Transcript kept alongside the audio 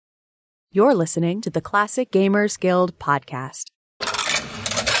You're listening to the Classic Gamers Guild podcast.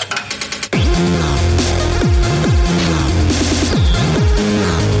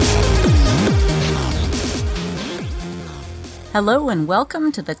 Hello and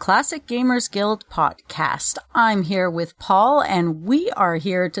welcome to the Classic Gamers Guild podcast. I'm here with Paul and we are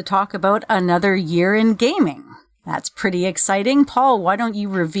here to talk about another year in gaming. That's pretty exciting. Paul, why don't you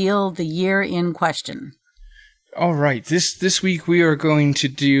reveal the year in question? All right, this week we are going to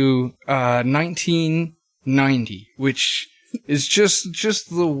do 1990, which is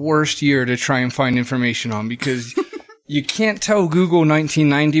just the worst year to try and find information on because you can't tell Google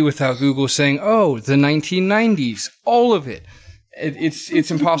 1990 without Google saying, "Oh, the 1990s, all of it."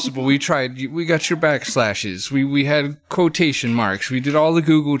 It's impossible. We tried. We got your backslashes. We had quotation marks. We did all the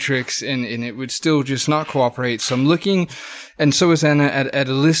Google tricks, and it would still just not cooperate. So I'm looking, and so is Anna, at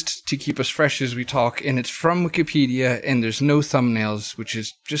a list to keep us fresh as we talk, and it's from Wikipedia, and there's no thumbnails, which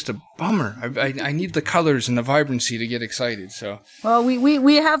is just a bummer. I need the colors and the vibrancy to get excited. So well,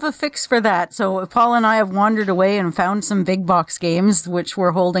 we have a fix for that. So Paul and I have wandered away and found some big box games, which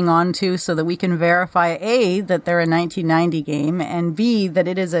we're holding on to so that we can verify A, that they're a 1990 game, and B, that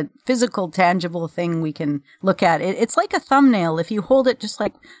it is a physical, tangible thing we can look at. It's like a thumbnail. If you hold it, just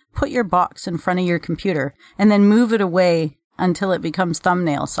like put your box in front of your computer and then move it away until it becomes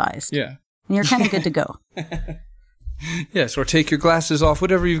thumbnail sized. Yeah. And you're kind of good to go. Yes, or take your glasses off,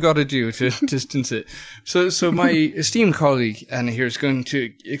 whatever you've got to do to distance it. So my esteemed colleague, Anna, here is going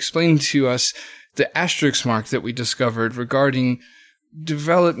to explain to us the asterisk mark that we discovered regarding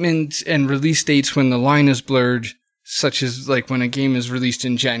development and release dates when the line is blurred, such as like when a game is released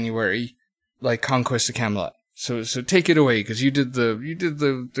in January, like Conquest of Camelot. So take it away, because you did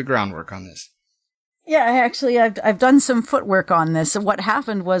the groundwork on this. Yeah, actually, I've done some footwork on this. What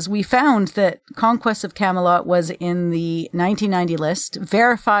happened was we found that Conquest of Camelot was in the 1990 list,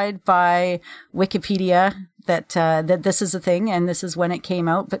 verified by Wikipedia that this is a thing and this is when it came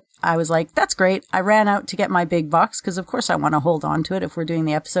out. But I was like, that's great. I ran out to get my big box because, of course, I want to hold on to it if we're doing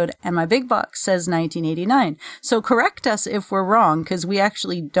the episode. And my big box says 1989. So correct us if we're wrong, because we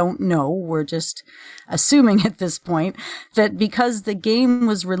actually don't know. We're just assuming at this point that because the game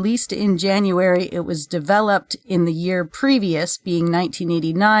was released in January, it was developed in the year previous, being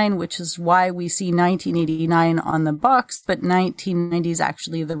 1989, which is why we see 1989 on the box, but 1990 is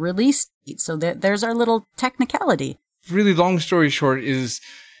actually the release date. So there's our little technicality. Really long story short is,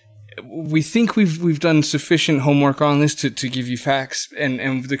 we think we've done sufficient homework on this to give you facts,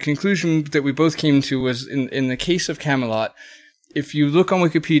 and the conclusion that we both came to was in the case of Camelot, if you look on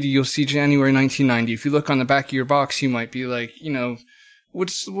Wikipedia, you'll see January 1990. If you look on the back of your box, you might be like,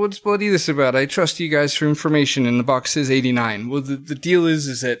 what's bloody this about? I trust you guys for information, and the box says 89. Well, the deal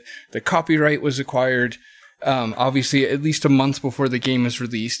is that the copyright was acquired, obviously at least a month before the game was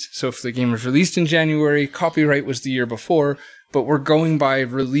released. So if the game was released in January, copyright was the year before, but we're going by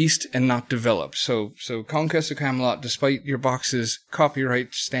released and not developed. So Conquest of Camelot, despite your box's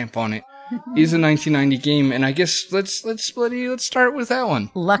copyright stamp on it, is a 1990 game, and I guess let's start with that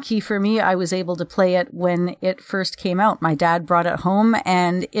one. Lucky for me, I was able to play it when it first came out. My dad brought it home,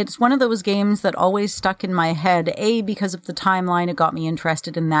 and it's one of those games that always stuck in my head, A, because of the timeline. It got me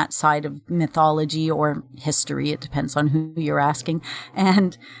interested in that side of mythology or history. It depends on who you're asking.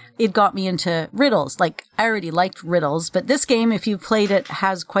 And it got me into riddles. Like, I already liked riddles, but this game, if you played it,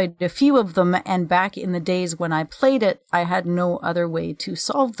 has quite a few of them. And back in the days when I played it, I had no other way to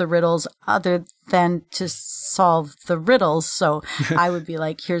solve the riddles other than to solve the riddles. So I would be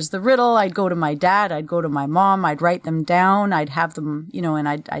like, here's the riddle. I'd go to my dad. I'd go to my mom. I'd write them down. I'd have them, and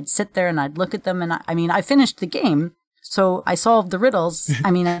I'd sit there and I'd look at them. And I finished the game. So I solved the riddles.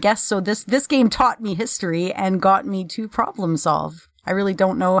 I guess so. This game taught me history and got me to problem solve. I really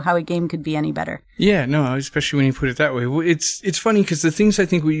don't know how a game could be any better. Yeah, no, especially when you put it that way. Well, it's funny because the things I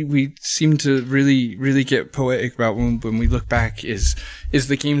think we seem to really, really get poetic about when we look back is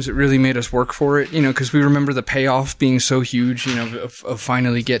the games that really made us work for it, because we remember the payoff being so huge, of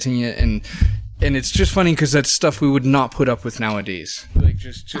finally getting it. And it's just funny because that's stuff we would not put up with nowadays. Like,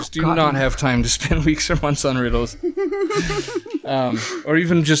 just do not have time to spend weeks or months on riddles. Or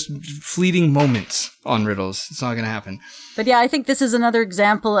even just fleeting moments on riddles. It's not going to happen. But yeah, I think this is another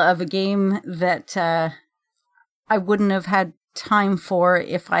example of a game that I wouldn't have had time for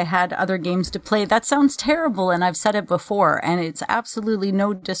if I had other games to play. That sounds terrible, and I've said it before, and it's absolutely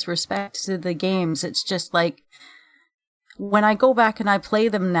no disrespect to the games. It's just like, when I go back and I play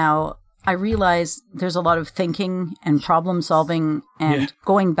them now, I realize there's a lot of thinking and problem solving and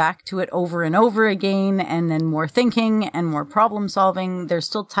going back to it over and over again, and then more thinking and more problem solving. There's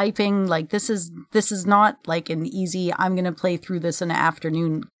still typing. Like this is not like an easy, I'm going to play through this in an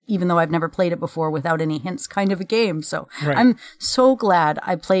afternoon, even though I've never played it before without any hints kind of a game. So I'm so glad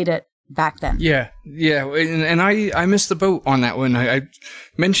I played it back then. Yeah. And I missed the boat on that one. I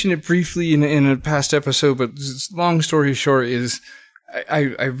mentioned it briefly in a past episode, but long story short is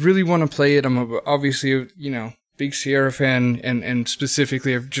I really want to play it. I'm obviously a, big Sierra fan, and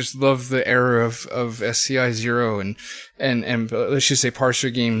specifically I've just loved the era of SCI Zero and let's just say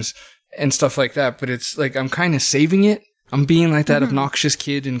parser games and stuff like that. But it's like I'm kind of saving it. I'm being like that obnoxious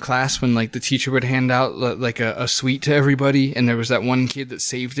kid in class when like the teacher would hand out like a sweet to everybody, and there was that one kid that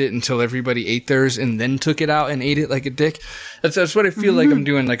saved it until everybody ate theirs and then took it out and ate it like a dick. That's what I feel like I'm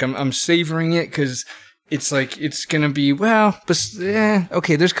doing. Like I'm savoring it because it's like, it's gonna be, okay,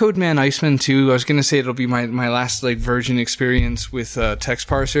 there's Codeman Iceman too. I was gonna say it'll be my last, like, virgin experience with, text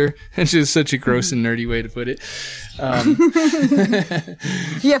parser. It's just such a gross and nerdy way to put it.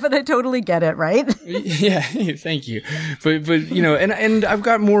 Yeah, but I totally get it, right? Yeah, thank you. But, and I've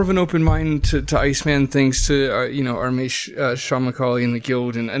got more of an open mind to Iceman thanks to, Armesh Sean McCauley and the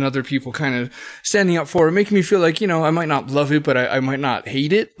Guild and other people kind of standing up for it, making me feel like, I might not love it, but I might not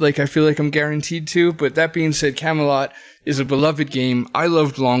hate it. Like, I feel like I'm guaranteed to, but that being said, Camelot is a beloved game. I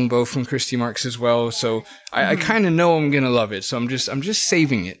loved Longbow from Christy Marks as well, so I kind of know I'm gonna love it. So I'm just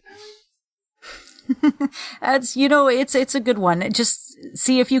saving it. It's a good one. Just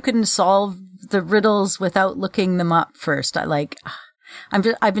see if you can solve the riddles without looking them up first.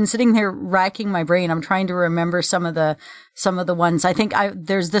 I've been sitting here racking my brain. I'm trying to remember some of the ones. I think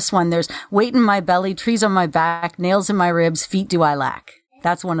there's this one. There's weight in my belly, trees on my back, nails in my ribs, feet do I lack.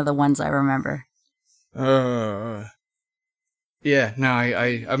 That's one of the ones I remember. Yeah, no,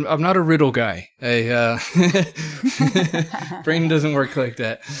 I'm not a riddle guy. Brain doesn't work like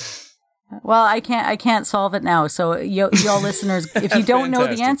that. Well, I can't solve it now. So y'all listeners, if you don't know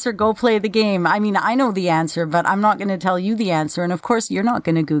the answer, go play the game. I mean, I know the answer, but I'm not going to tell you the answer. And of course, you're not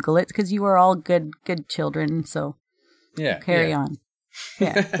going to Google it because you are all good children. So carry on.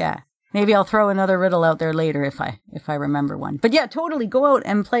 Yeah. Maybe I'll throw another riddle out there later if I remember one. But yeah, totally go out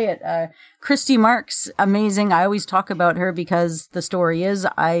and play it. Christy Marks, amazing. I always talk about her because the story is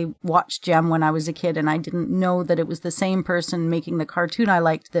I watched Gem when I was a kid and I didn't know that it was the same person making the cartoon I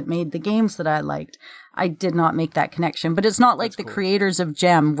liked that made the games that I liked. I did not make that connection. But it's not like the creators of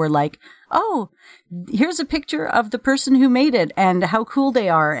Gem were like, oh, here's a picture of the person who made it and how cool they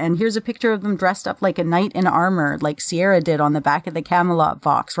are. And here's a picture of them dressed up like a knight in armor, like Sierra did on the back of the Camelot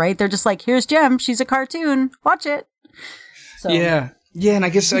box, right? They're just like, here's Gem. She's a cartoon. Watch it. So. Yeah. And I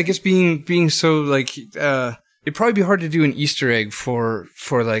guess being so like, it'd probably be hard to do an Easter egg for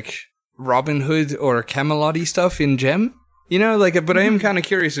like Robin Hood or Camelot-y stuff in Gem, but I am kind of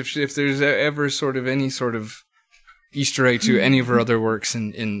curious if there's ever sort of any sort of Easter egg to any of her other works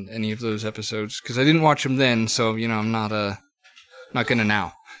in any of those episodes, because I didn't watch them then, so I'm not gonna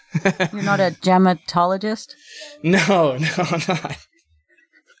now. You're not a gematologist? No, I'm not.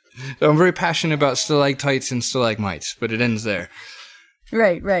 I'm very passionate about stalactites and stalagmites, but it ends there.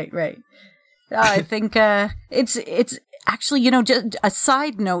 Right. I think it's actually, just a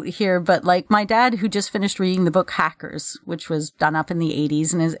side note here, but like my dad, who just finished reading the book Hackers, which was done up in the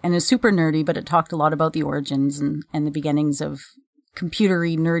 80s and is super nerdy, but it talked a lot about the origins and the beginnings of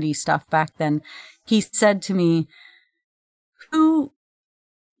computery nerdy stuff back then. He said to me, who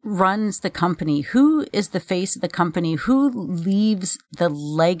runs the company? Who is the face of the company? Who leaves the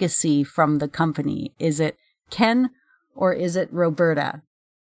legacy from the company? Is it Ken or is it Roberta?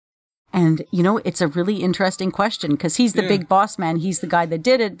 And, it's a really interesting question because he's the big boss man. He's the guy that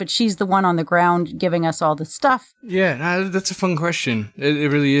did it, but she's the one on the ground giving us all the stuff. Yeah, that's a fun question.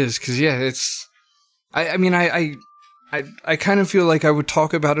 It really is. Because, it's... I kind of feel like I would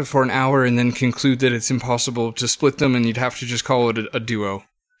talk about it for an hour and then conclude that it's impossible to split them and you'd have to just call it a duo.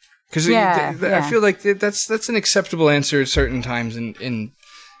 Because I feel like that's an acceptable answer at certain times in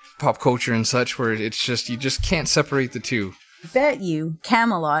pop culture and such, where it's just, you just can't separate the two. Bet you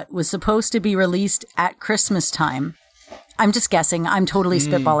Camelot was supposed to be released at Christmas time. I'm just guessing. I'm totally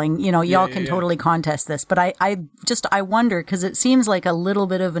spitballing. Y'all can totally contest this, but I wonder, because it seems like a little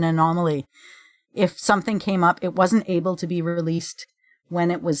bit of an anomaly. If something came up, it wasn't able to be released when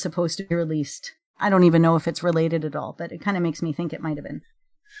it was supposed to be released. I don't even know if it's related at all, but it kind of makes me think it might have been.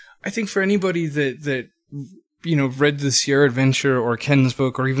 I think for anybody that read the Sierra Adventure or Ken's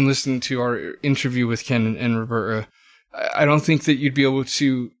book, or even listened to our interview with Ken and Roberta, I don't think that you'd be able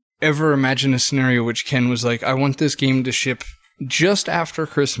to ever imagine a scenario which Ken was like, I want this game to ship just after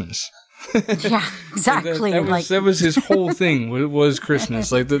Christmas. Yeah, exactly. That was his whole thing. Was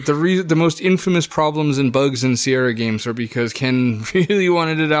Christmas like the most infamous problems and bugs in Sierra games are because Ken really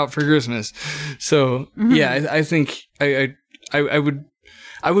wanted it out for Christmas. So yeah, I think I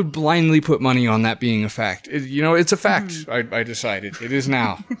would blindly put money on that being a fact. It's a fact. I decided it is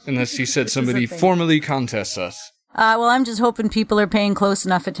now, unless he said somebody formally contests us. Well, I'm just hoping people are paying close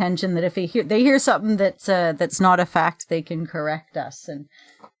enough attention that if they hear something that's not a fact, they can correct us. And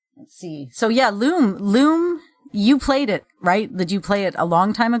let's see. So yeah, Loom, you played it, right? Did you play it a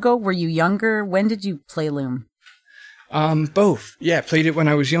long time ago? Were you younger? When did you play Loom? Both. Yeah, played it when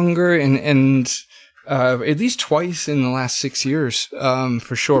I was younger and at least twice in the last 6 years,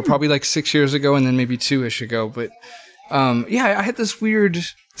 for sure. Probably like 6 years ago and then maybe 2-ish ago. But yeah, I had this weird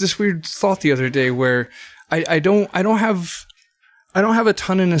thought the other day where I don't have a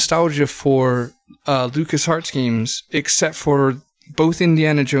ton of nostalgia for LucasArts games, except for both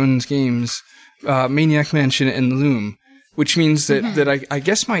Indiana Jones games, Maniac Mansion and Loom, which means that I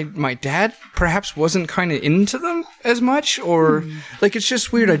guess my dad perhaps wasn't kind of into them as much, or like it's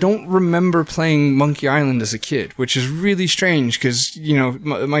just weird. I don't remember playing Monkey Island as a kid, which is really strange because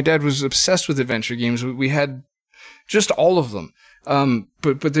my dad was obsessed with adventure games. We had just all of them.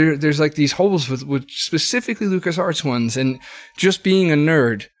 But there's like these holes with specifically LucasArts ones, and just being a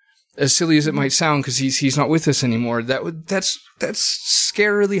nerd, as silly as it might sound, because he's not with us anymore, that's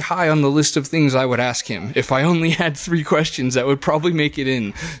scarily high on the list of things I would ask him. If I only had 3 questions, that would probably make it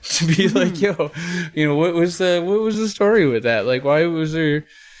in, to be like, what was the story with that? Like, why was there?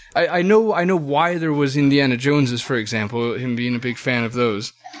 I know why there was Indiana Joneses, for example, him being a big fan of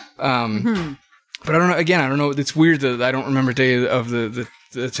those. But I don't know. Again, I don't know. It's weird that I don't remember Day of the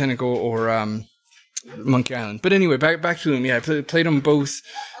Tentacle or Monkey Island. But anyway, back to them. Yeah, I played them both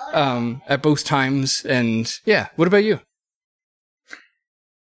at both times. And yeah, what about you?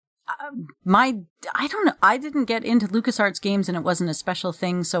 I don't know. I didn't get into LucasArts games, and it wasn't a special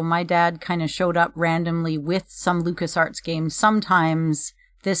thing. So my dad kind of showed up randomly with some LucasArts games. Sometimes.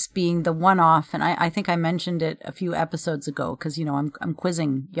 This being the one-off, and I think I mentioned it a few episodes ago, because, I'm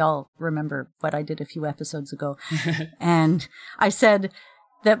quizzing. Y'all remember what I did a few episodes ago. And I said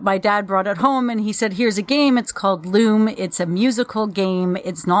that my dad brought it home, and he said, here's a game. It's called Loom. It's a musical game.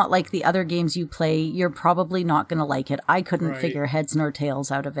 It's not like the other games you play. You're probably not going to like it. I couldn't figure heads nor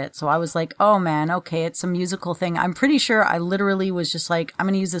tails out of it. So I was like, oh, man, okay, it's a musical thing. I'm pretty sure I literally was just like, I'm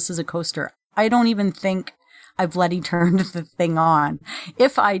going to use this as a coaster. I don't even think I bloody turned the thing on.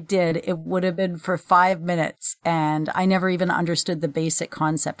 If I did, it would have been for 5 minutes, and I never even understood the basic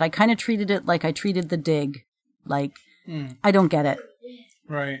concept. I kind of treated it like I treated the Dig. Like, I don't get it.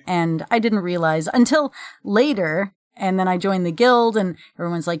 Right. And I didn't realize until later, and then I joined the guild, and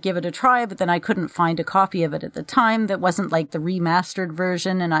everyone's like, give it a try, but then I couldn't find a copy of it at the time that wasn't like the remastered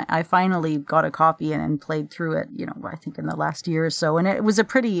version, and I finally got a copy and played through it, I think in the last year or so, and it was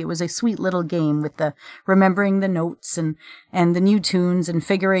a sweet little game with the remembering the notes and the new tunes and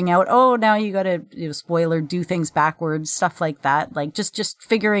figuring out, now you gotta, spoiler, do things backwards, stuff like that, like just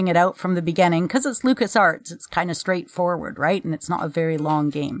figuring it out from the beginning, because it's LucasArts, it's kind of straightforward, right? And it's not a very long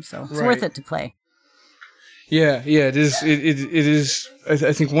game, so it's worth it to play. Yeah, it is. It is.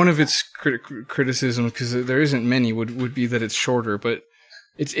 I think one of its criticisms, because there isn't many, would be that it's shorter. But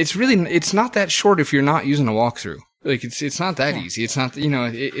it's really not that short if you're not using a walkthrough. Like it's not that easy. It's not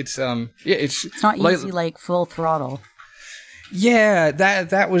it's not easy like full throttle. Yeah,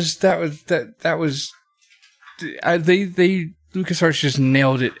 that was LucasArts just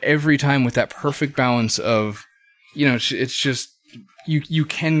nailed it every time with that perfect balance of, it's just. You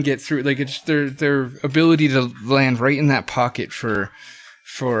can get through, like, it's their ability to land right in that pocket for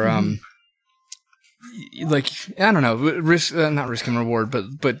like, I don't know, not risk and reward,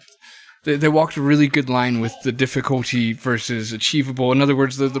 but they walked a really good line with the difficulty versus achievable. In other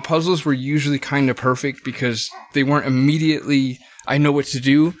words, the puzzles were usually kind of perfect because they weren't immediately, I know what to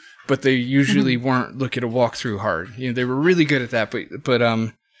do, but they usually weren't look at a walkthrough hard. They were really good at that,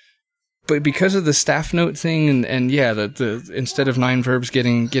 but because of the staff note thing and yeah, the instead of 9 verbs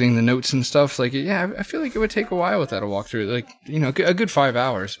getting the notes and stuff, like, yeah, I feel like it would take a while without a walkthrough, like, a good 5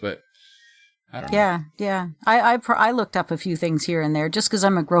 hours, but I don't know. Yeah. I looked up a few things here and there just because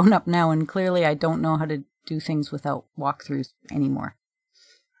I'm a grown up now, and clearly I don't know how to do things without walkthroughs anymore.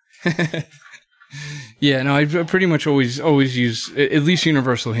 Yeah, no, I pretty much always use at least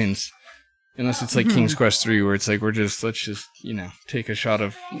universal hints. Unless it's like King's Quest 3, where it's like, let's just, take a shot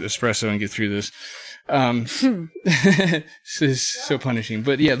of espresso and get through this. This is so punishing.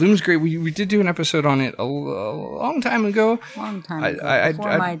 But yeah, Loom's great. We did do an episode on it a long time ago.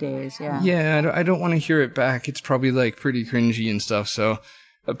 Before my days, yeah. Yeah, I don't want to hear it back. It's probably like pretty cringy and stuff. So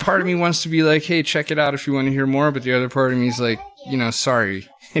a part of me wants to be like, hey, check it out if you want to hear more, but the other part of me is like, sorry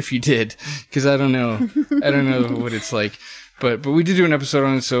if you did, because I don't know what it's like. But we did do an episode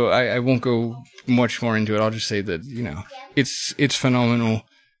on it, so I won't go much more into it. I'll just say that, it's phenomenal,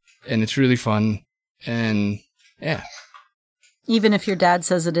 and it's really fun, and yeah. Even if your dad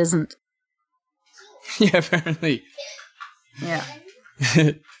says it isn't. Yeah, apparently. Yeah.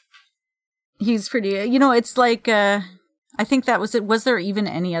 He's pretty, it's like, I think that was it. Was there even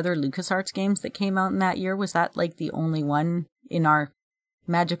any other LucasArts games that came out in that year? Was that like the only one in our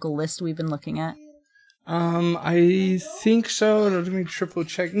magical list we've been looking at? I think so. Let me triple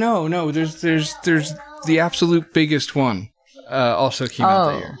check. No, there's the absolute biggest one, also came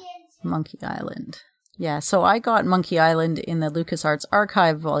out that year. Monkey Island. Yeah, so I got Monkey Island in the LucasArts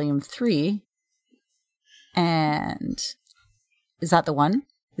Archive Volume 3. And is that the one?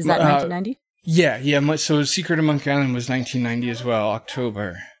 Is that 1990? Yeah. So Secret of Monkey Island was 1990 as well,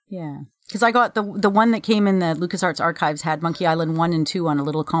 October. Yeah. Because I got the one that came in the LucasArts archives had Monkey Island 1 and 2 on a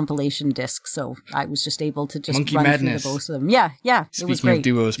little compilation disc, so I was just able to just Monkey run Madness. through both of them. Yeah, Speaking it was great. Of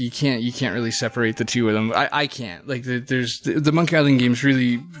duos, you can't really separate the two of them. I can't. Like there's the Monkey Island games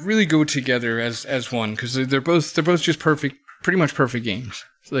really go together as one, because they're both just perfect, pretty much perfect games.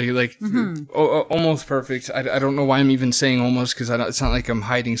 Like almost perfect. I don't know why I'm even saying almost, because it's not like I'm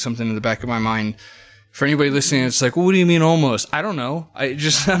hiding something in the back of my mind. For anybody listening, it's like, well, what do you mean almost? I don't know. I'm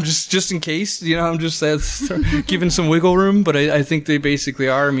just in case, I'm just giving some wiggle room, but I think they basically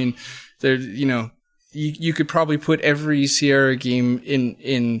are. I mean, they're, you could probably put every Sierra game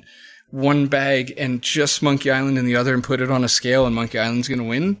in one bag and just Monkey Island in the other and put it on a scale, and Monkey Island's going to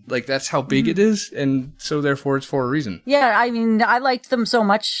win. Like, that's how big it is, and so therefore it's for a reason. Yeah, I mean, I liked them so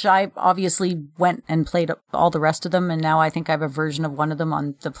much. I obviously went and played all the rest of them, and now I think I have a version of one of them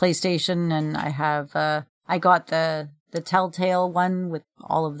on the PlayStation, and I have, I got the Telltale one with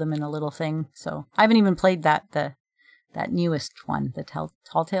all of them in a little thing, so I haven't even played that newest one, the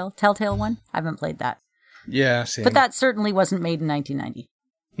Telltale one. I haven't played that. Yeah, same. But that certainly wasn't made in 1990.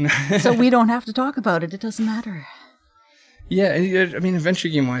 So we don't have to talk about it. It doesn't matter. Yeah, I mean, adventure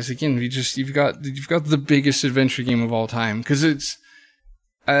game wise, again, you've got the biggest adventure game of all time, because it's,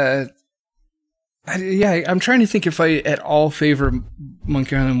 I'm trying to think if I at all favor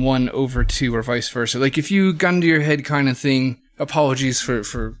Monkey Island 1 over 2 or vice versa. Like, if you gun to your head kind of thing, apologies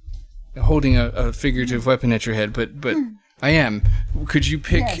for holding a figurative weapon at your head, but I am. Could you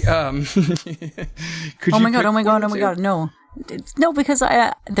pick? Yes. Oh my god! No, because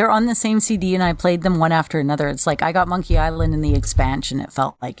they're on the same CD and I played them one after another. It's like I got Monkey Island in the expansion. It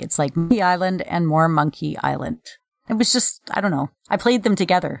felt like it's like Monkey Island and more Monkey Island. It was just, I don't know. I played them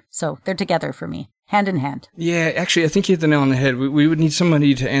together, so they're together for me, hand in hand. Yeah, actually, I think you hit the nail on the head. We would need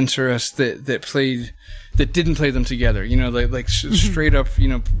somebody to answer us that didn't play them together. Straight up,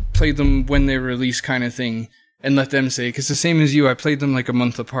 played them when they were released, kind of thing. And let them say, because the same as you, I played them like a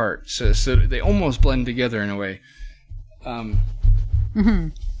month apart, so they almost blend together in a way. But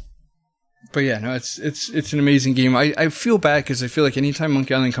yeah, no, it's an amazing game. I feel bad because I feel like anytime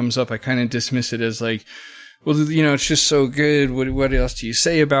Monkey Island comes up, I kind of dismiss it as like, well, it's just so good. What else do you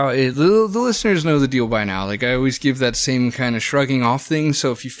say about it? The listeners know the deal by now. Like, I always give that same kind of shrugging off thing.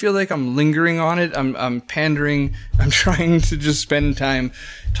 So if you feel like I'm lingering on it, I'm pandering. I'm trying to just spend time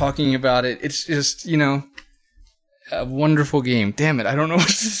talking about it. It's just, a wonderful game. Damn it, I don't know what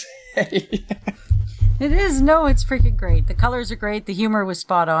to say. It is. No, it's freaking great. The colors are great. The humor was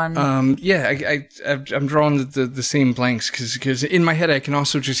spot on. I'm drawing the same blanks because in my head I can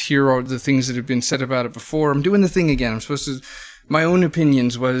also just hear all the things that have been said about it before. I'm doing the thing again. I'm supposed to. My own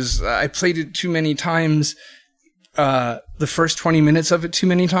opinions was I played it too many times. The first 20 minutes of it too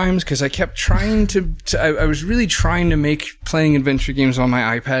many times because I kept trying I was really trying to make playing adventure games on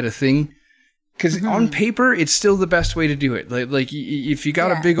my iPad a thing. Because on paper, it's still the best way to do it. Like if you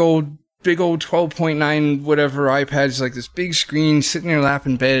got a big old 12.9 whatever iPad, it's like this big screen sitting in your lap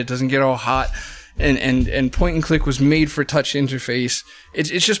in bed. It doesn't get all hot, and point and click was made for touch interface.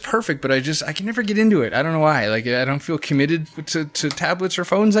 It's just perfect, but I can never get into it. I don't know why. Like, I don't feel committed to tablets or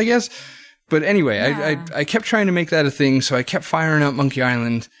phones, I guess. But anyway, I kept trying to make that a thing, so I kept firing up Monkey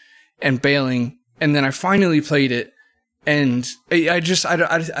Island and bailing, and then I finally played it. And I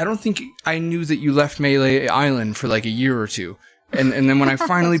don't think I knew that you left Melee Island for like a year or two. And then when I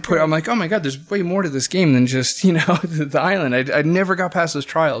finally I'm like, oh my god, there's way more to this game than just, the island. I never got past those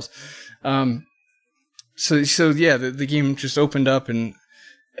trials. So yeah, the game just opened up and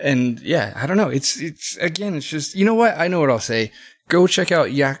yeah, I don't know. It's just, you know what? I know what I'll say. Go check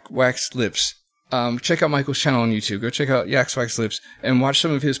out Yak Wax Lips. check out Michael's channel on YouTube. Go check out Yaks Wax Lips and watch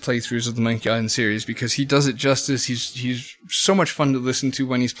some of his playthroughs of the Monkey Island series, because he does it justice. He's so much fun to listen to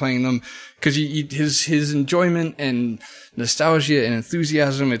when he's playing them, because his enjoyment and nostalgia and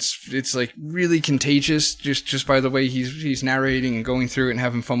enthusiasm, it's like really contagious just by the way he's narrating and going through it and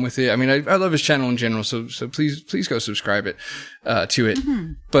having fun with it. I mean, I love his channel in general, so please go subscribe to it.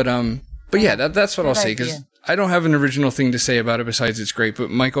 Mm-hmm. But yeah, that's what I'll say, because I don't have an original thing to say about it besides it's great, but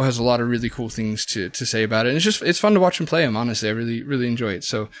Michael has a lot of really cool things to say about it. And it's fun to watch him play him, honestly. I really, really enjoy it.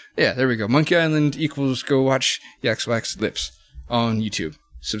 So yeah, there we go. Monkey Island equals go watch Yaks Wax Lips on YouTube.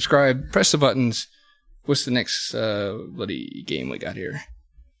 Subscribe, press the buttons. What's the next bloody game we got here?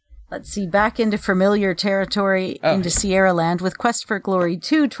 Let's see, back into familiar territory, into Sierra Land with Quest for Glory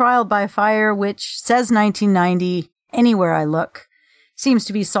 2 Trial by Fire, which says 1990 anywhere I look. Seems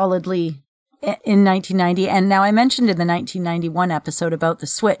to be solidly in 1990. And now I mentioned in the 1991 episode about the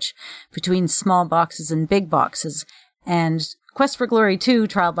switch between small boxes and big boxes. And Quest for Glory 2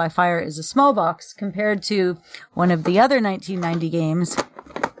 Trial by Fire is a small box compared to one of the other 1990 games,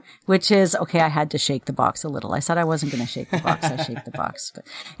 which is, okay, I had to shake the box a little. I said I wasn't going to shake the box. I shake the box. But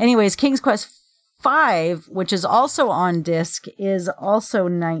anyways, King's Quest 5, which is also on disc, is also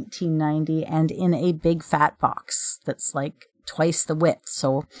 1990 and in a big fat box that's like twice the width.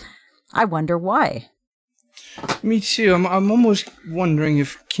 So I wonder why. Me too. I'm almost wondering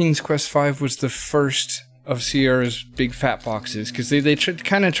if King's Quest V was the first of Sierra's big fat boxes, because they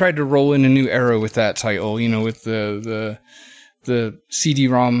kind of tried to roll in a new era with that title, with the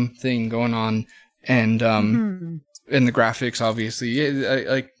CD-ROM thing going on, and and the graphics, obviously.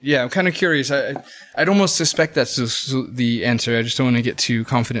 I'm kind of curious. I'd almost suspect that's the answer. I just don't want to get too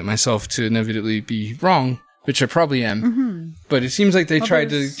confident myself to inevitably be wrong, which I probably am. Mm-hmm. But it seems like they tried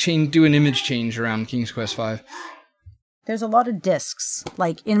to do an image change around King's Quest V. There's a lot of discs.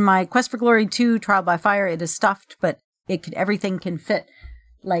 Like in my Quest for Glory 2 Trial by Fire, it is stuffed, but everything can fit.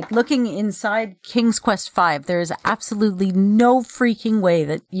 Like looking inside King's Quest V, there is absolutely no freaking way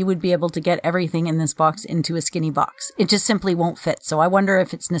that you would be able to get everything in this box into a skinny box. It just simply won't fit. So I wonder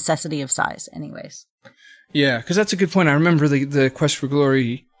if it's necessity of size anyways. Yeah, because that's a good point. I remember the Quest for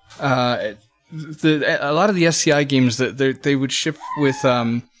Glory, a lot of the SCI games that they would ship with,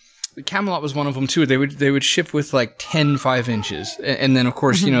 Camelot was one of them too. They would ship with like 10 5-inches, and then of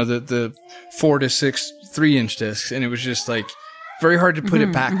course the 4 to 6 3-inch discs, and it was just like very hard to put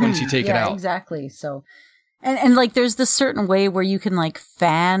it back once you take it out. Exactly. So, and like there's this certain way where you can like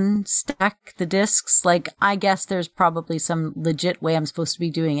fan stack the discs. Like I guess there's probably some legit way I'm supposed to be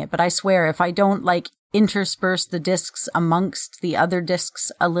doing it, but I swear if I don't like intersperse the discs amongst the other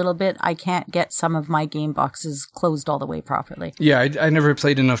discs a little bit, I can't get some of my game boxes closed all the way properly. Yeah, I never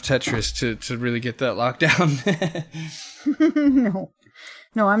played enough Tetris to really get that locked down.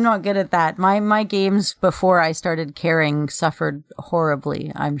 No, I'm not good at that. My games before I started caring suffered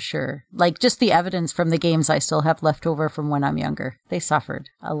horribly, I'm sure. Like just the evidence from the games I still have left over from when I'm younger. They suffered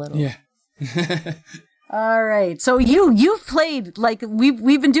a little. Yeah. All right. So you've played, like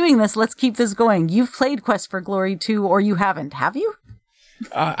we've been doing this. Let's keep this going. You've played Quest for Glory 2, or you haven't, have you?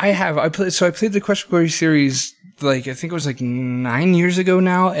 I have. I played the Quest for Glory series, like I think it was like 9 years ago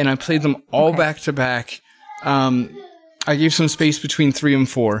now, and I played them all back to back. I gave some space between 3 and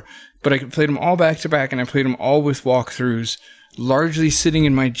 4, but I played them all back to back, and I played them all with walkthroughs, largely sitting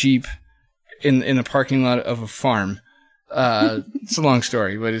in my Jeep in the parking lot of a farm. It's a long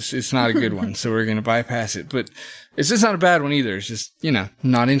story, but it's not a good one, so we're going to bypass it. But it's just not a bad one either. It's just,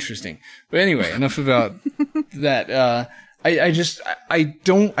 not interesting. But anyway, enough about that.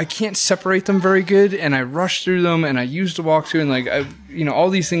 I can't separate them very good, and I rush through them, and I use the walkthrough, and all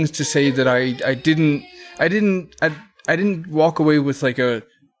these things to say that I didn't walk away with like a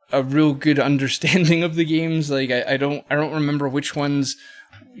real good understanding of the games. Like I don't remember which ones,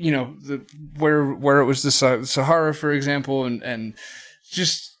 where it was the Sahara, for example, and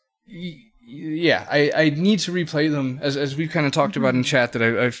just, yeah, I need to replay them as we've kind of talked about in chat, that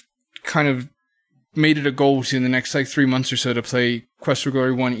I've kind of made it a goal to in the next like 3 months or so to play Quest for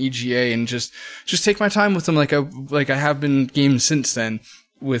Glory 1 EGA and just take my time with them like I have been games since then.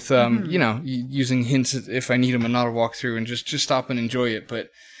 With, using hints if I need them and not a walkthrough, and just stop and enjoy it. But,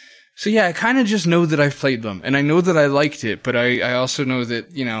 so yeah, I kind of just know that I've played them, and I know that I liked it, but I also know that,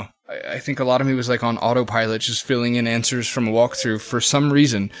 I think a lot of me was like on autopilot, just filling in answers from a walkthrough for some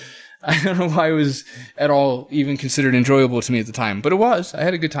reason. I don't know why it was at all even considered enjoyable to me at the time, but it was. I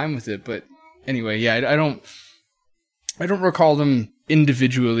had a good time with it, but anyway, yeah, I don't recall them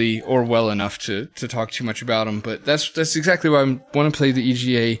individually or well enough to talk too much about them, but that's exactly why I want to play the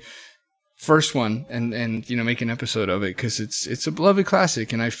EGA first one and make an episode of it, because it's a beloved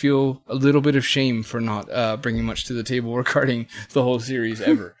classic, and I feel a little bit of shame for not bringing much to the table regarding the whole series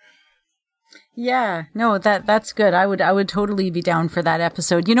ever. Yeah, no, that's good. I would totally be down for that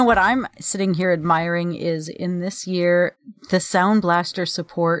episode. You know what I'm sitting here admiring is in this year, the Sound Blaster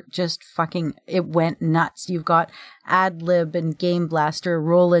support just it went nuts. You've got AdLib and Game Blaster,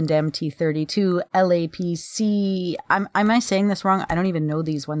 Roland MT32, LAPC. Am I saying this wrong? I don't even know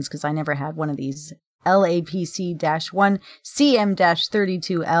these ones because I never had one of these. LAPC-1,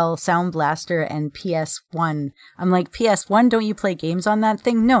 CM-32L, Sound Blaster, and PS1. I'm like, PS1, don't you play games on that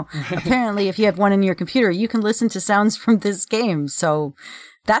thing? No. Apparently, if you have one in your computer, you can listen to sounds from this game. So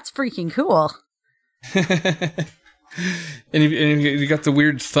that's freaking cool. And you got the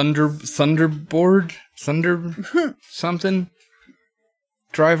weird Thunderboard? Something?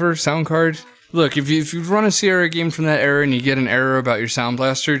 Driver, sound card? Look, if you run a Sierra game from that era and you get an error about your Sound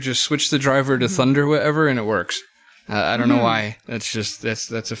Blaster, just switch the driver to Thunder whatever and it works. I don't know why. That's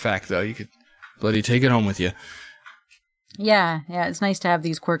a fact though. You could bloody take it home with you. Yeah, it's nice to have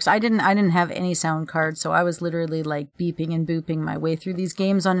these quirks. I didn't have any sound cards, so I was literally like beeping and booping my way through these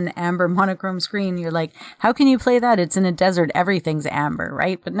games on an amber monochrome screen. You're like, how can you play that? It's in a desert. Everything's amber,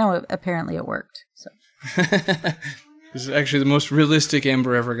 right? But no, apparently it worked. So this is actually the most realistic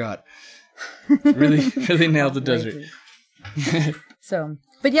amber ever got. Really nailed the desert. So,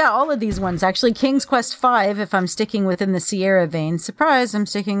 but yeah, all of these ones actually. King's Quest V, if I'm sticking within the Sierra vein. Surprise, I'm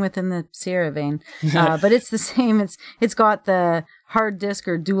sticking within the Sierra vein. But it's the same. It's got the hard disk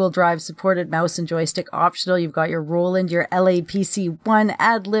or dual drive supported mouse and joystick optional. You've got your Roland, your LAPC-1,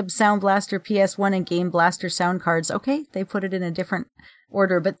 AdLib, Sound Blaster, PS1, and Game Blaster sound cards. Okay, they put it in a different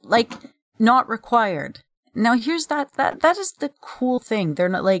order, but like not required. Now here's that is the cool thing. They're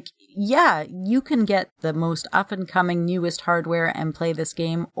not like, yeah, you can get the most up and coming newest hardware and play this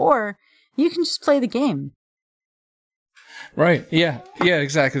game, or you can just play the game. Right. Yeah,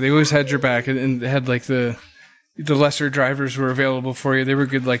 exactly. They always had your back, and they had like the lesser drivers were available for you. They were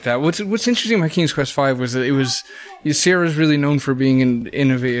good like that. What's interesting about King's Quest V was that Sierra's really known for being an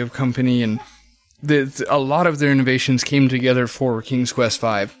innovative company, and a lot of their innovations came together for King's Quest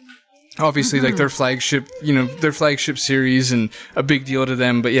V. Obviously, like their flagship series, and a big deal to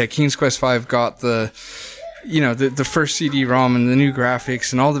them. But yeah, King's Quest V got the first CD-ROM and the new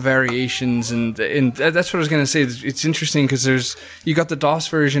graphics and all the variations, and that's what I was gonna say. It's interesting because you got the DOS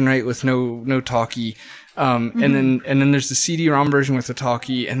version, right, with no talkie, and then there's the CD-ROM version with the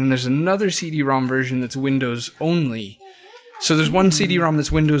talkie, and then there's another CD-ROM version that's Windows only. So there's one CD-ROM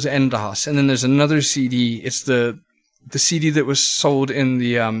that's Windows and DOS, and then there's another CD. It's the CD that was sold in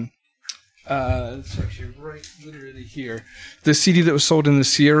the it's actually right literally here. The CD that was sold in the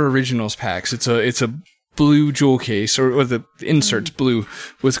Sierra Originals packs. It's a blue jewel case, or the insert's blue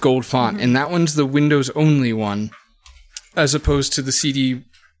with gold font, and that one's the Windows only one, as opposed to the CD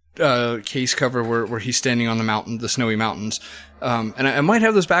case cover where he's standing on the mountain, the snowy mountains. And I might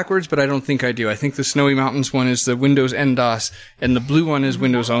have those backwards, but I don't think I do. I think the snowy mountains one is the Windows and DOS, and the blue one is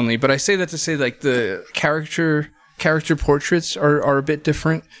Windows only. But I say that to say, like, the character portraits are a bit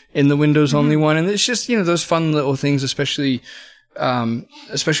different in the Windows only one, and it's just those fun little things, especially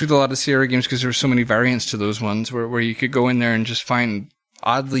with a lot of Sierra games, because there were so many variants to those ones where you could go in there and just find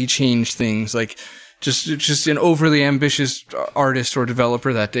oddly changed things, like just an overly ambitious artist or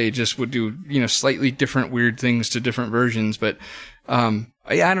developer that day just would do slightly different weird things to different versions, but I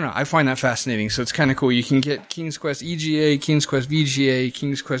don't know. I find that fascinating. So it's kind of cool. You can get King's Quest EGA, King's Quest VGA,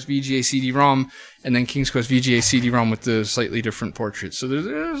 King's Quest VGA CD-ROM, and then King's Quest VGA CD-ROM with the slightly different portraits. So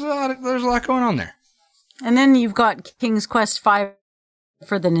there's a lot going on there. And then you've got King's Quest V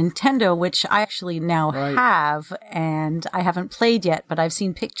for the Nintendo, which I actually now have, and I haven't played yet, but I've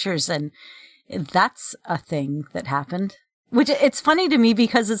seen pictures, and that's a thing that happened. Which, it's funny to me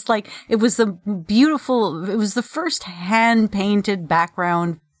because it's like, it was the first hand-painted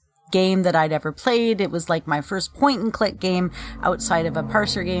background game that I'd ever played. It was like my first point-and-click game outside of a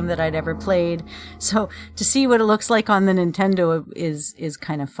parser game that I'd ever played. So to see what it looks like on the Nintendo is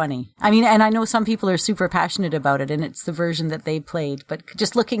kind of funny. I mean, and I know some people are super passionate about it, and it's the version that they played, but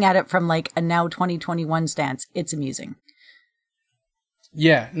just looking at it from like a now 2021 stance, it's amusing.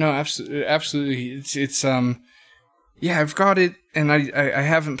 Yeah, no, absolutely. It's yeah, I've got it, and I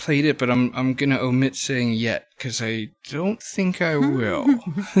haven't played it, but I'm gonna omit saying yet, because I don't think I will.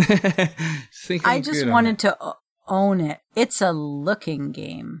 I just wanted to own it. It's a looking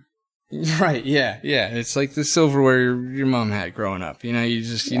game. Right, yeah. It's like the silverware your mom had growing up. You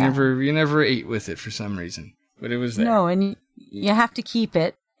never ate with it for some reason, but it was there. No, and you have to keep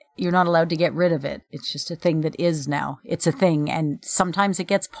it. you're not allowed to get rid of it. It's just a thing that is now. It's a thing, and sometimes it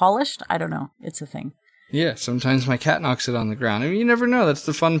gets polished. I don't know. It's a thing. Yeah, sometimes my cat knocks it on the ground. I mean, you never know. That's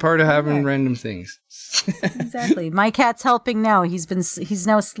the fun part of having random things. Exactly. My cat's helping now. He's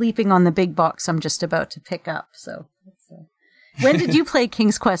now sleeping on the big box I'm just about to pick up. So, when did you play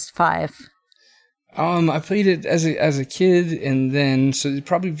King's Quest V? I played it as a kid, and then so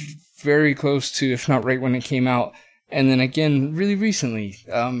probably very close to, if not right when it came out, and then again really recently.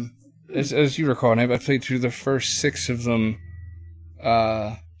 As you recall, I played through the first 6 of them.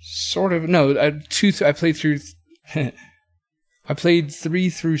 Sort of. No, I played through. I played 3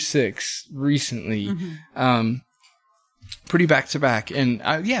 through 6 recently, pretty back to back, and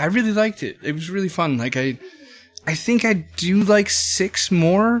I really liked it. It was really fun. Like I think I do like 6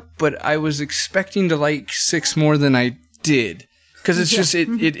 more, but I was expecting to like 6 more than I did, because it's just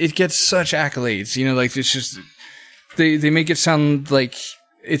it gets such accolades. You know, like it's just they make it sound like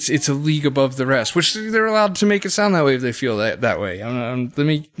it's a league above the rest, which they're allowed to make it sound that way if they feel that way. Let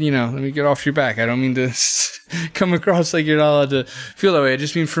me get off your back. I don't mean to come across like you're not allowed to feel that way. I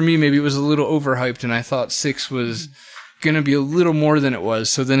just mean, for me, maybe it was a little overhyped, and I thought 6 was gonna be a little more than it was.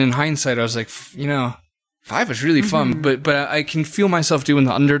 So then in hindsight, I was like, 5 was really fun, but I can feel myself doing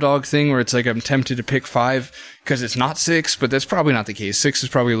the underdog thing where it's like I'm tempted to pick 5 because it's not 6, but that's probably not the case. 6 is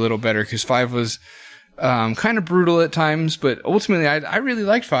probably a little better because 5 was kind of brutal at times, but ultimately I really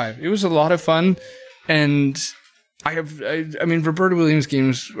liked 5. It was a lot of fun, and I mean, Roberta Williams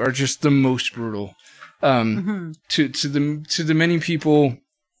games are just the most brutal. To the many people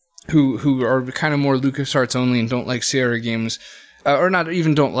who are kind of more LucasArts only and don't like Sierra games, or not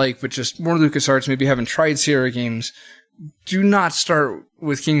even don't like, but just more LucasArts, maybe haven't tried Sierra games, do not start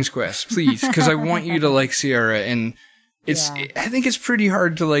with King's Quest, please, because I want you to like Sierra. And I think it's pretty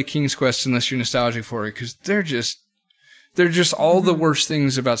hard to like King's Quest unless you're nostalgic for it, because they're just all the worst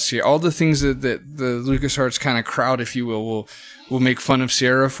things about Sierra, all the things that the LucasArts kind of crowd, if you will make fun of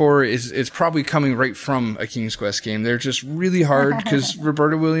Sierra for, it's probably coming right from a King's Quest game. They're just really hard, because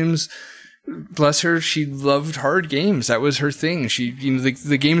Roberta Williams, bless her, she loved hard games. That was her thing. She,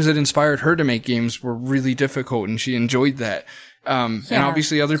 the games that inspired her to make games were really difficult, and she enjoyed that. And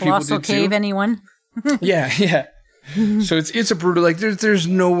obviously other Colossal people did Cave, too. anyone? Yeah. So it's a brutal, like there's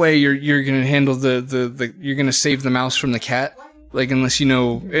no way you're gonna handle the you're gonna save the mouse from the cat, like unless you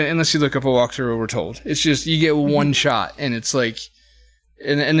look up a walkthrough, we're told. It's just you get one shot, and it's like,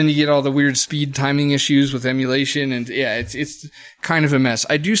 and then you get all the weird speed timing issues with emulation, and it's kind of a mess.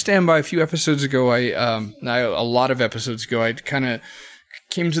 I do stand by a few episodes ago, a lot of episodes ago, I kind of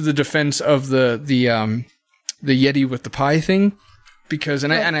came to the defense of the Yeti with the pie thing, because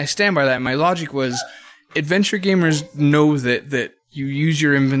I stand by that. My logic was, adventure gamers know that you use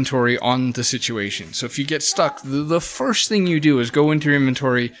your inventory on the situation. So if you get stuck, the first thing you do is go into your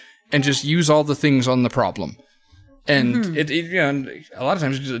inventory and just use all the things on the problem. And a lot of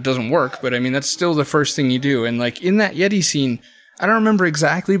times it doesn't work, but I mean, that's still the first thing you do. And like in that Yeti scene, I don't remember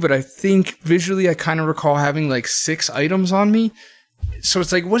exactly, but I think visually I kind of recall having like 6 items on me. So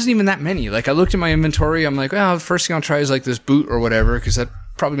it's like, it wasn't even that many. Like I looked at my inventory, I'm like, well, the first thing I'll try is like this boot or whatever, because that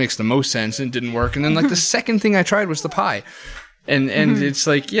probably makes the most sense, and it didn't work. And then like the second thing I tried was the pie. And it's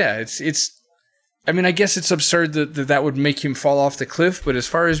like, it's I mean, I guess it's absurd that would make him fall off the cliff, but as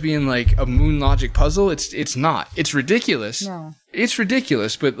far as being like a Moon logic puzzle, it's not. It's ridiculous. No. It's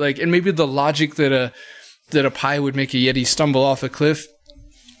ridiculous, but like, and maybe the logic that a pie would make a Yeti stumble off a cliff,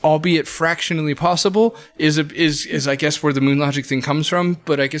 albeit fractionally possible, is I guess where the Moon logic thing comes from.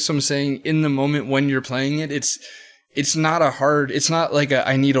 But I guess I'm saying, in the moment when you're playing it, it's not it's not like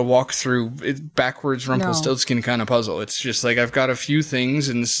I need a walkthrough backwards Rumpelstiltskin kind of puzzle. It's just like, I've got a few things,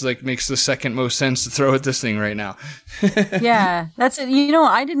 and this like makes the second most sense to throw at this thing right now. Yeah, that's it.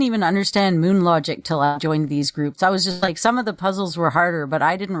 I didn't even understand Moon logic till I joined these groups. I was just like, some of the puzzles were harder, but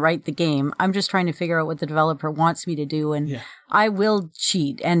I didn't write the game. I'm just trying to figure out what the developer wants me to do, and I will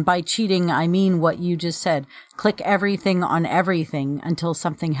cheat. And by cheating, I mean what you just said. Click everything on everything until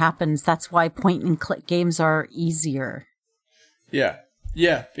something happens. That's why point and click games are easier. Yeah,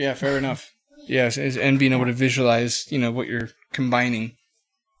 fair enough. Yes, and being able to visualize, what you're combining.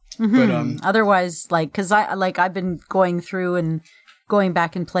 But otherwise, like, because I've been going through and going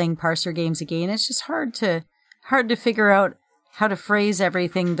back and playing parser games again. It's just hard to figure out how to phrase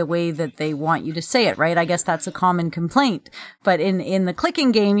everything the way that they want you to say it, right? I guess that's a common complaint. But in the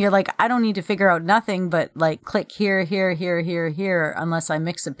clicking game, you're like, I don't need to figure out nothing but like click here, here, here, here, here, unless I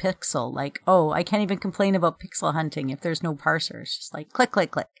mix a pixel. Like, I can't even complain about pixel hunting if there's no parser. It's just like click,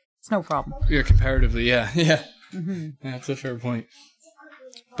 click, click. It's no problem. Yeah, comparatively, yeah. Mm-hmm. Yeah, that's a fair point.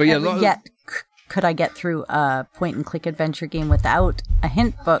 But yeah, could I get through a point and click adventure game without a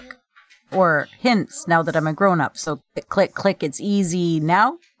hint book? or hints now that I'm a grown-up. So click, click, click, it's easy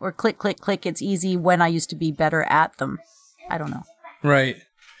now, or click, click, click, it's easy when I used to be better at them. I don't know. Right.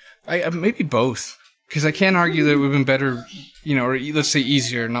 I maybe both, because I can't argue that it would have been better, or let's say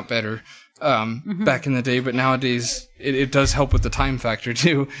easier, not better, back in the day. But nowadays, it does help with the time factor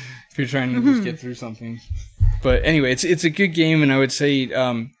too, if you're trying to just get through something. But anyway, it's a good game, and I would say,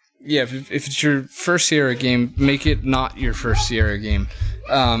 if it's your first Sierra game, make it not your first Sierra game.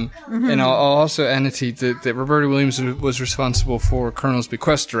 And I'll also annotate that Roberta Williams was responsible for Colonel's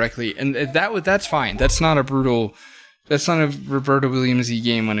Bequest directly, and that's fine. That's not a Roberta Williams-y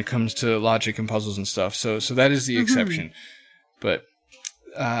game when it comes to logic and puzzles and stuff. So that is the exception. But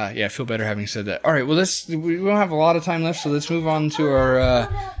I feel better having said that. All right, well we don't have a lot of time left, so let's move on to our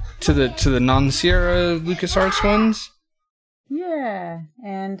to the non-Sierra LucasArts ones. Yeah,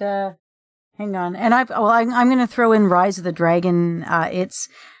 and hang on, and I'm going to throw in Rise of the Dragon. It's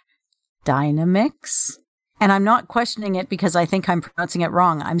Dynamix, and I'm not questioning it because I think I'm pronouncing it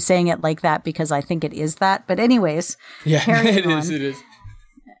wrong. I'm saying it like that because I think it is that. But anyways, yeah, it is.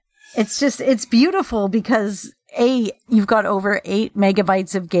 It's beautiful because you've got over 8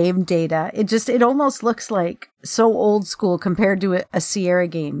 megabytes of game data. It almost looks like so old school compared to a Sierra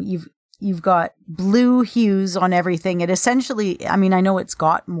game. You've got blue hues on everything. It essentially, I mean, I know it's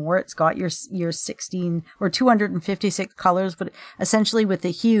got more. It's got your 16 or 256 colors, but essentially with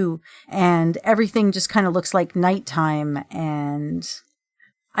the hue, and everything just kind of looks like nighttime. And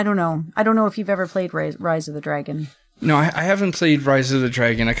I don't know. I don't know if you've ever played Rise of the Dragon. No, I haven't played Rise of the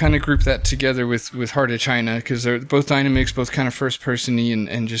Dragon. I kind of grouped that together with Heart of China because they're both Dynamix, both kind of first-person-y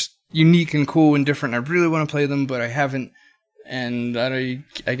and just unique and cool and different. I really want to play them, but I haven't. And I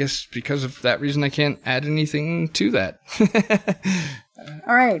guess because of that reason, I can't add anything to that.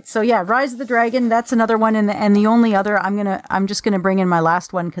 All right. So yeah, Rise of the Dragon, that's another one. And the only other, I'm just going to bring in my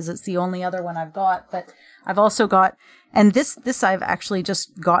last one because it's the only other one I've got. But I've also got, and this I've actually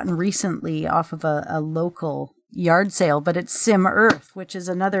just gotten recently off of a local yard sale, but it's Sim Earth, which is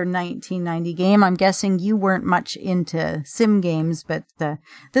another 1990 game. I'm guessing you weren't much into sim games, but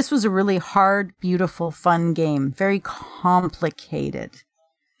this was a really hard, beautiful, fun game. Very complicated.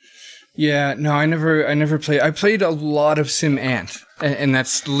 Yeah, no, I never played. I played a lot of Sim Ant, and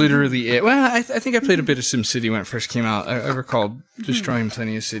that's literally it. Well, I think I played a bit of Sim City when it first came out. I recall destroying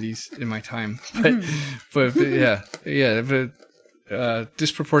plenty of cities in my time, but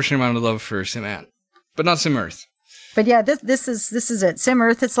disproportionate amount of love for Sim Ant. But not Sim Earth. But yeah, this is it. Sim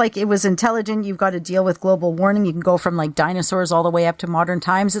Earth, it's like it was intelligent. You've got to deal with global warming. You can go from like dinosaurs all the way up to modern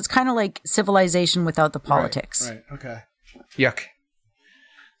times. It's kind of like Civilization without the politics. Right. Okay. Yuck.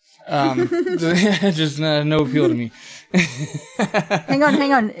 Just no appeal to me. Hang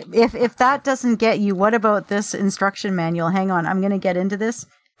on. If that doesn't get you, what about this instruction manual? Hang on. I'm going to get into this.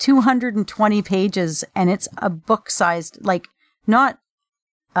 220 pages, and it's a book-sized, like, not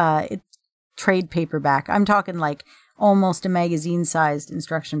trade paperback. I'm talking like almost a magazine-sized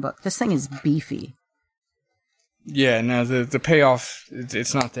instruction book. This thing is beefy. Yeah, no, the payoff,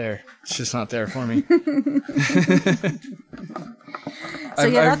 it's not there. It's just not there for me. So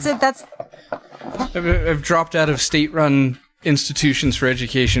that's it. I've dropped out of state-run institutions for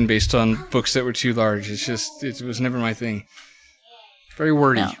education based on books that were too large. It was never my thing. Very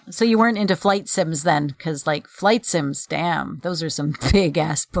wordy. No. So you weren't into flight sims then? Because like flight sims, damn, those are some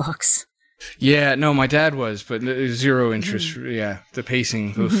big-ass books. Yeah, no, my dad was, but zero interest. Yeah, the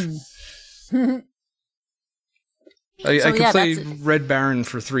pacing. I could play Red Baron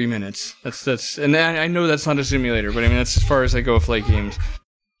for 3 minutes. That's, and I know that's not a simulator, but I mean that's as far as I go with flight games.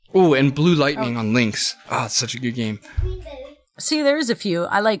 Oh, and Blue Lightning on Lynx. Ah, it's such a good game. See, there's a few.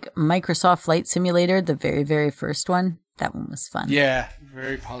 I like Microsoft Flight Simulator, the very, very first one. That one was fun. Yeah,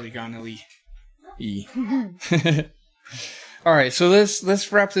 very polygonally. All right, so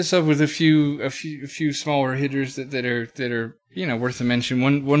let's wrap this up with a few smaller hitters that are worth a mention.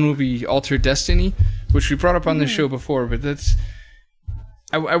 One will be Altered Destiny, which we brought up on the show before, but that's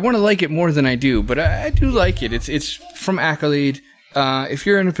I want to like it more than I do, but I do like it. It's from Accolade. If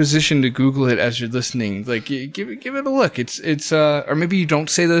you're in a position to Google it as you're listening, like give it a look. It's or maybe you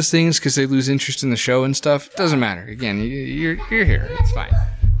don't say those things because they lose interest in the show and stuff. It doesn't matter. Again, you're here. It's fine.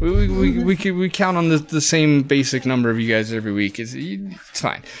 We count on the same basic number of you guys every week. It's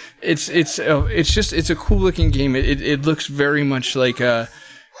fine. It's a cool looking game. It looks very much like I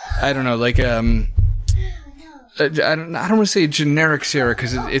don't want to say generic Sierra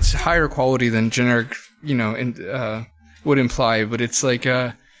because it's higher quality than generic would imply, but it's like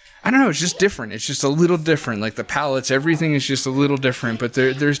I don't know, it's just different. It's just a little different. Like the palettes, everything is just a little different. But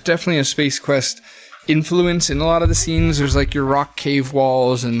there's definitely a Space Quest influence in a lot of the scenes. There's like your rock cave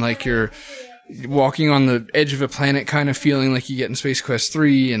walls and like you're walking on the edge of a planet kind of feeling like you get in Space Quest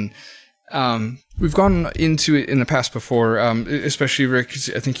 3. And we've gone into it in the past before, especially Rick, 'cause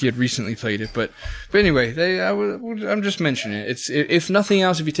I think he had recently played it. But anyway, I'm just mentioning it. It's, if nothing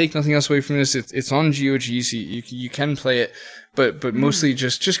else, if you take nothing else away from this, it's on GOG, so you can play it. But mostly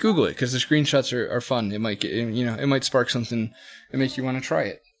just Google it, because the screenshots are fun. It might get, it might spark something and make you want to try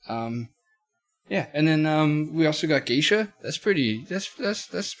it. Yeah, and then we also got Geisha. That's a pretty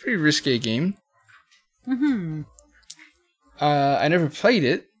risque game. Mm-hmm. I never played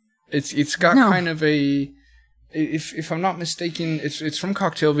it. It's got kind of a, if I'm not mistaken, it's from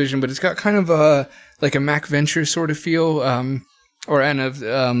Cocktail Vision, but it's got kind of a like a Mac Venture sort of feel, to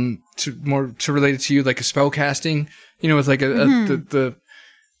relate it to you, like a spell casting. With like the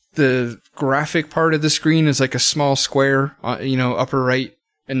graphic part of the screen is like a small square, upper right.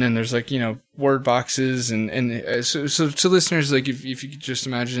 And then there's like, word boxes and so to listeners, like if you could just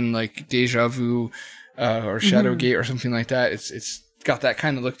imagine like Deja Vu, or Shadowgate or something like that, it's got that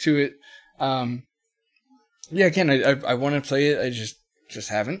kind of look to it. Yeah, again, I want to play it. I just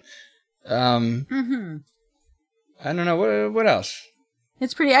haven't. I don't know. What else?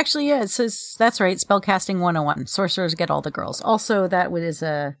 It's pretty, actually, yeah, it says, that's right, Spellcasting 101. Sorcerers get all the girls. Also, that's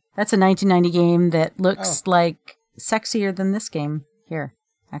a 1990 game that looks like sexier than this game here,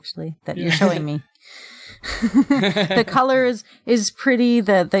 actually, that you're showing me. The color is pretty,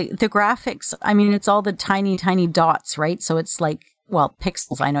 the graphics, I mean, it's all the tiny dots, right? So it's like, well,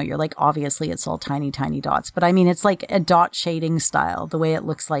 pixels, I know you're like, obviously it's all tiny dots, but I mean, it's like a dot shading style, the way it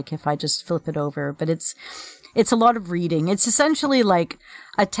looks like if I just flip it over, but it's a lot of reading. It's essentially like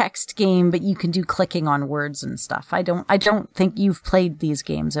a text game, but you can do clicking on words and stuff. I don't think you've played these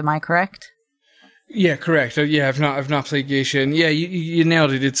games. Am I correct? Yeah, correct. Yeah, I've not played Geisha, and yeah, you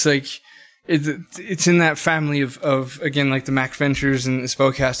nailed it. It's like, it's in that family of again, like the Mac Ventures and the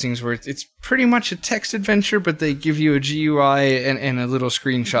spellcastings, where it's pretty much a text adventure, but they give you a GUI and a little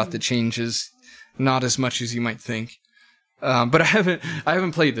screenshot that changes, not as much as you might think. But I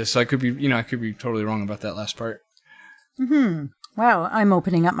haven't played this, so I could be totally wrong about that last part. Wow, I'm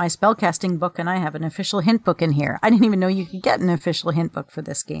opening up my spellcasting book and I have an official hint book in here. I didn't even know you could get an official hint book for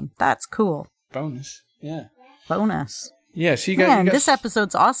this game. That's cool. Bonus. Yeah. Bonus. Yeah, so this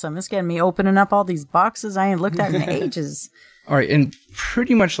episode's awesome. It's getting me opening up all these boxes I ain't looked at in ages. All right, and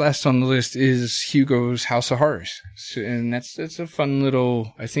pretty much last on the list is Hugo's House of Horrors. So, and that's a fun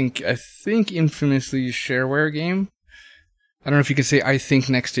little, I think infamously shareware game. I don't know if you could say I think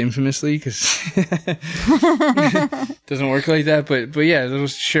next to infamously, because it doesn't work like that. But yeah, it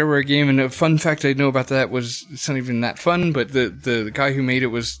was a shareware game. And a fun fact I know about that was it's not even that fun, but the guy who made it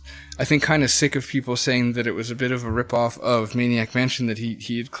was, I think, kind of sick of people saying that it was a bit of a ripoff of Maniac Mansion, that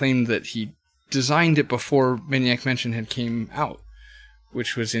he had claimed that he designed it before Maniac Mansion had came out,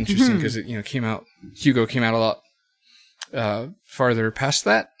 which was interesting because it Hugo came out a lot farther past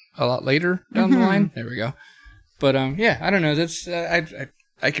that, a lot later down the line. There we go. But yeah, I don't know. That's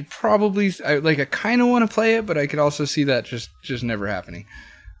I could probably I kind of want to play it, but I could also see that just never happening.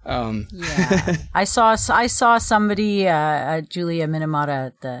 Yeah, I saw somebody, Julia Minamata,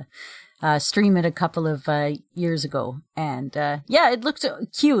 at the stream it a couple of years ago, and yeah, it looked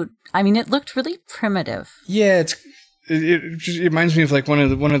cute. I mean, it looked really primitive. Yeah, it just reminds me of like one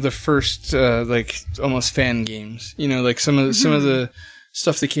of the first like almost fan games. Like some of the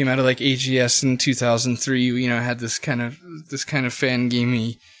stuff that came out of like AGS in 2003, had this kind of fan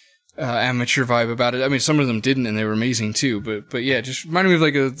gamey amateur vibe about it. I mean, some of them didn't, and they were amazing too. But yeah, just reminded me of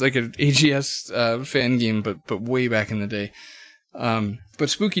like an AGS fan game, but way back in the day. But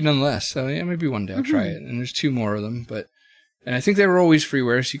spooky nonetheless. So yeah, maybe one day I'll try it. And there's 2 more of them, and I think they were always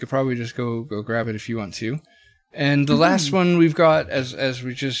freeware, so you could probably just go grab it if you want to. And the last one we've got, as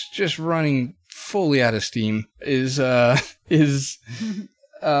we just running fully out of steam, is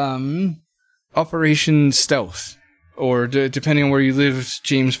Operation Stealth, or depending on where you live,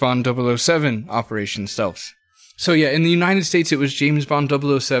 James Bond 007 Operation Stealth. So yeah, in the United States it was James Bond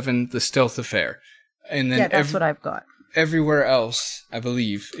 007 The Stealth Affair, and then that's what I've got. Everywhere else, I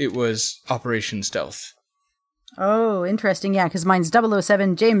believe, it was Operation Stealth. Oh, interesting. Yeah, because mine's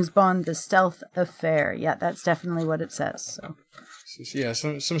 007 James Bond The Stealth Affair. Yeah, that's definitely what it says. So yeah,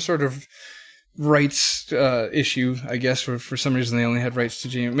 some sort of rights issue, I guess. For some reason, they only had rights to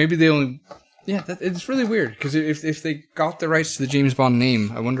James. Maybe they only. Yeah, it's really weird, because if they got the rights to the James Bond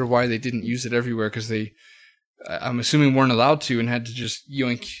name, I wonder why they didn't use it everywhere. Because I'm assuming, weren't allowed to, and had to just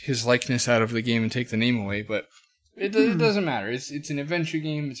yoink his likeness out of the game and take the name away. But it doesn't matter. It's an adventure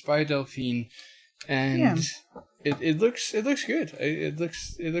game. It's by Delphine. And it looks good. It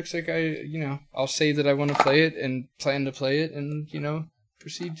looks like I'll say that I want to play it and plan to play it, and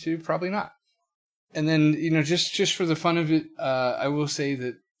proceed to probably not. And then just for the fun of it, I will say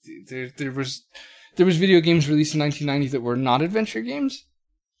that there was video games released in 1990 that were not adventure games.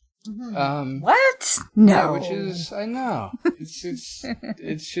 What? No. Yeah, which is, I know, it's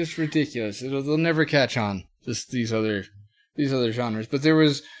just ridiculous. They'll never catch on. Just these other genres. But there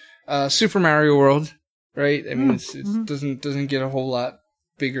was Super Mario World, right? I mean, it doesn't get a whole lot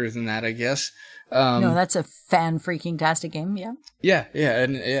bigger than that, I guess. No, that's a fan-freaking-tastic game, yeah. Yeah,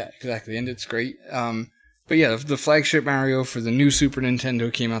 exactly, and it's great. But yeah, the flagship Mario for the new Super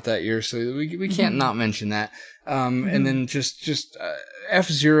Nintendo came out that year, so we can't not mention that. And then just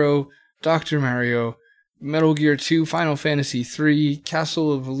F-Zero, Dr. Mario, Metal Gear 2, Final Fantasy 3,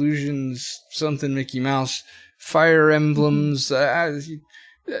 Castle of Illusions, something Mickey Mouse, Fire Emblems.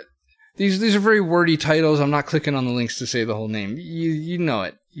 These are very wordy titles. I'm not clicking on the links to say the whole name. You know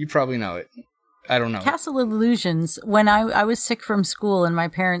it. You probably know it. I don't know. Castle of Illusions, when I was sick from school and my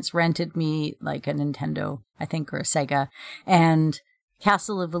parents rented me like a Nintendo, I think, or a Sega, and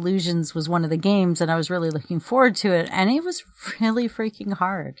Castle of Illusions was one of the games, and I was really looking forward to it, and it was really freaking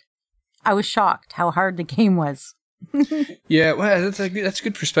hard. I was shocked how hard the game was. Yeah, well, that's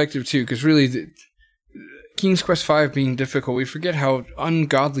good perspective too, because really, King's Quest V being difficult, we forget how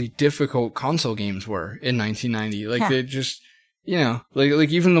ungodly difficult console games were in 1990. Like they just, like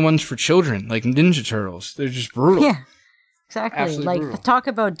even the ones for children, like Ninja Turtles, they're just brutal. Yeah. Exactly. Absolutely like brutal. Talk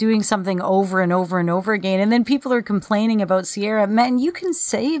about doing something over and over and over again. And then people are complaining about Sierra. Man, you can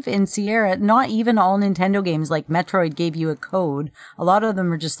save in Sierra. Not even all Nintendo games like Metroid gave you a code. A lot of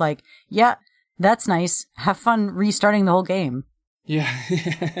them are just like, yeah, that's nice. Have fun restarting the whole game. Yeah.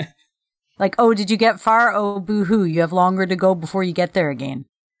 Like, oh, did you get far? Oh, boo-hoo. You have longer to go before you get there again.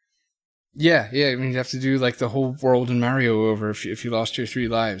 Yeah. I mean, you have to do like the whole world in Mario over if you lost your 3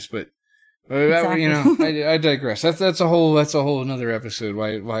 lives, but Exactly. I digress. That's a whole another episode.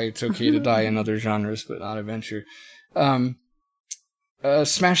 Why it's okay to die in other genres but not adventure. Smash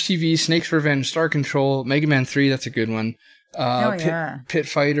TV, Snake's Revenge, Star Control, Mega Man 3. That's a good one. Pit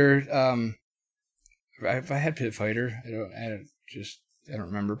Fighter. I had Pit Fighter. I don't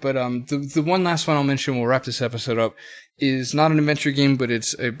remember. But the one last one I'll mention, we'll wrap this episode up, is not an adventure game, but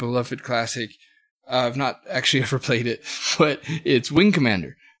it's a beloved classic. I've not actually ever played it, but it's Wing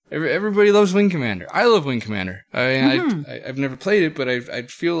Commander. Everybody loves Wing Commander. I love Wing Commander. I mean, I've never played it, but I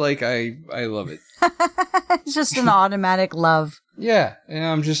feel like I love it. It's just an automatic love. Yeah, and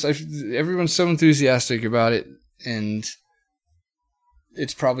everyone's so enthusiastic about it, and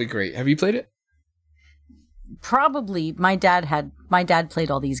it's probably great. Have you played it? Probably. My dad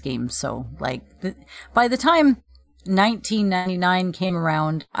played all these games, so like by the time 1999 came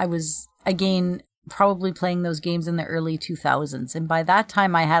around, I was again probably playing those games in the early 2000s, and by that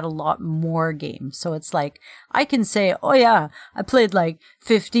time I had a lot more games. So it's like I can say, oh yeah, I played like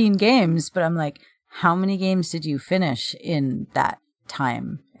 15 games, but I'm like, how many games did you finish in that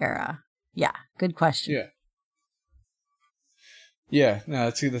time era? Yeah, good question. Yeah, no,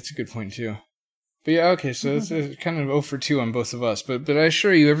 that's a good point too. But yeah, okay, so it's kind of 0 for 2 on both of us, but I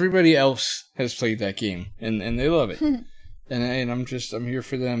assure you, everybody else has played that game, and they love it. and I'm here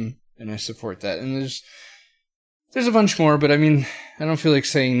for them, and I support that. And there's a bunch more, but I mean, I don't feel like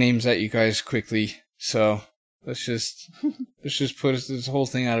saying names at you guys quickly, so let's just put this whole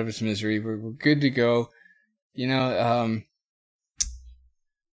thing out of its misery. We're good to go.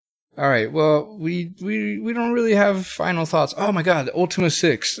 All right. Well, we don't really have final thoughts. Oh my God, Ultima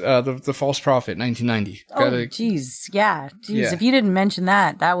 6, the False Prophet, 1990. Oh, jeez, yeah, jeez. If you didn't mention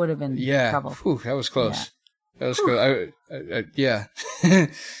that, that would have been trouble. Whew, that was close. Yeah. That was close. Yeah.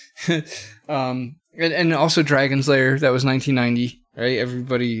 And also Dragon's Lair, that was 1990. Right?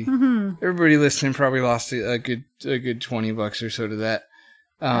 Everybody listening probably lost a good $20 or so to that.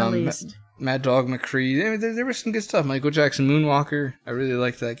 At least. Mad Dog McCree. There was some good stuff. Michael Jackson Moonwalker. I really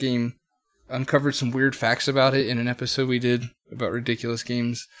liked that game. Uncovered some weird facts about it in an episode we did about ridiculous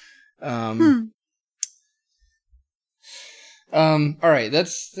games. All right,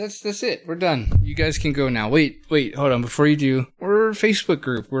 that's it. We're done. You guys can go now. Wait, hold on. Before you do, we're a Facebook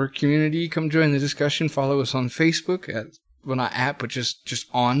group. We're a community. Come join the discussion. Follow us on Facebook not at, but just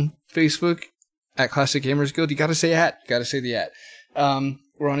on Facebook at Classic Gamers Guild. You gotta say at. You gotta say the at.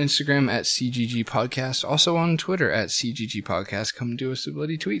 We're on Instagram at CGG Podcast. Also on Twitter at CGG Podcast. Come do us a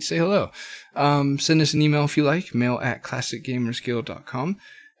bloody tweet. Say hello. Send us an email if you like. Mail at classicgamersguild.com.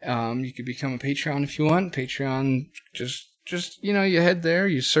 You could become a Patreon if you want. Patreon, just just, you head there,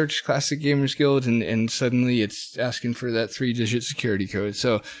 you search Classic Gamers Guild, and suddenly it's asking for that 3-digit security code.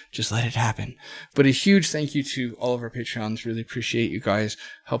 So just let it happen. But a huge thank you to all of our Patreons. Really appreciate you guys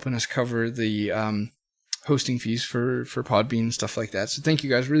helping us cover the hosting fees for Podbean and stuff like that. So thank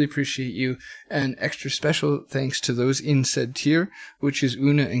you guys. Really appreciate you. And extra special thanks to those in said tier, which is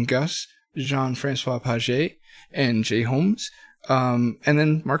Una and Gus, Jean-Francois Paget, and Jay Holmes, and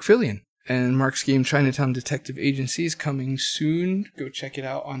then Mark Fillion. And Mark's game, Chinatown Detective Agency, is coming soon. Go check it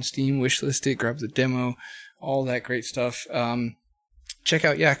out on Steam, wishlist it, grab the demo, all that great stuff. Check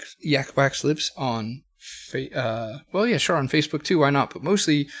out Yak Wax Lips on on Facebook too, why not? But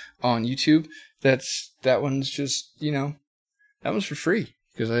mostly on YouTube. That one's just, that one's for free,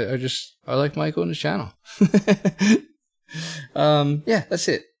 because I like Michael and his channel. That's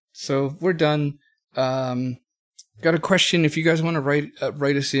it. So we're done. Got a question. If you guys want to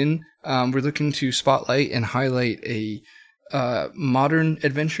write us in, we're looking to spotlight and highlight a modern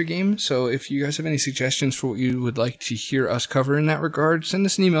adventure game. So if you guys have any suggestions for what you would like to hear us cover in that regard, send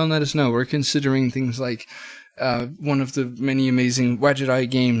us an email and let us know. We're considering things like one of the many amazing Wadjet Eye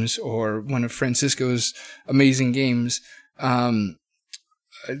games, or one of Francisco's amazing games,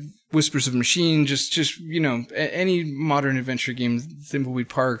 Whispers of Machine, just any modern adventure game, Thimbleweed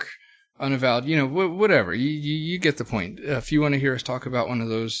Park, Unavowed, whatever. You get the point. If you want to hear us talk about one of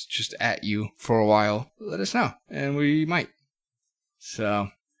those just at you for a while, let us know, and we might. So,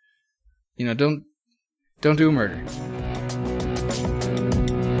 don't do a murder.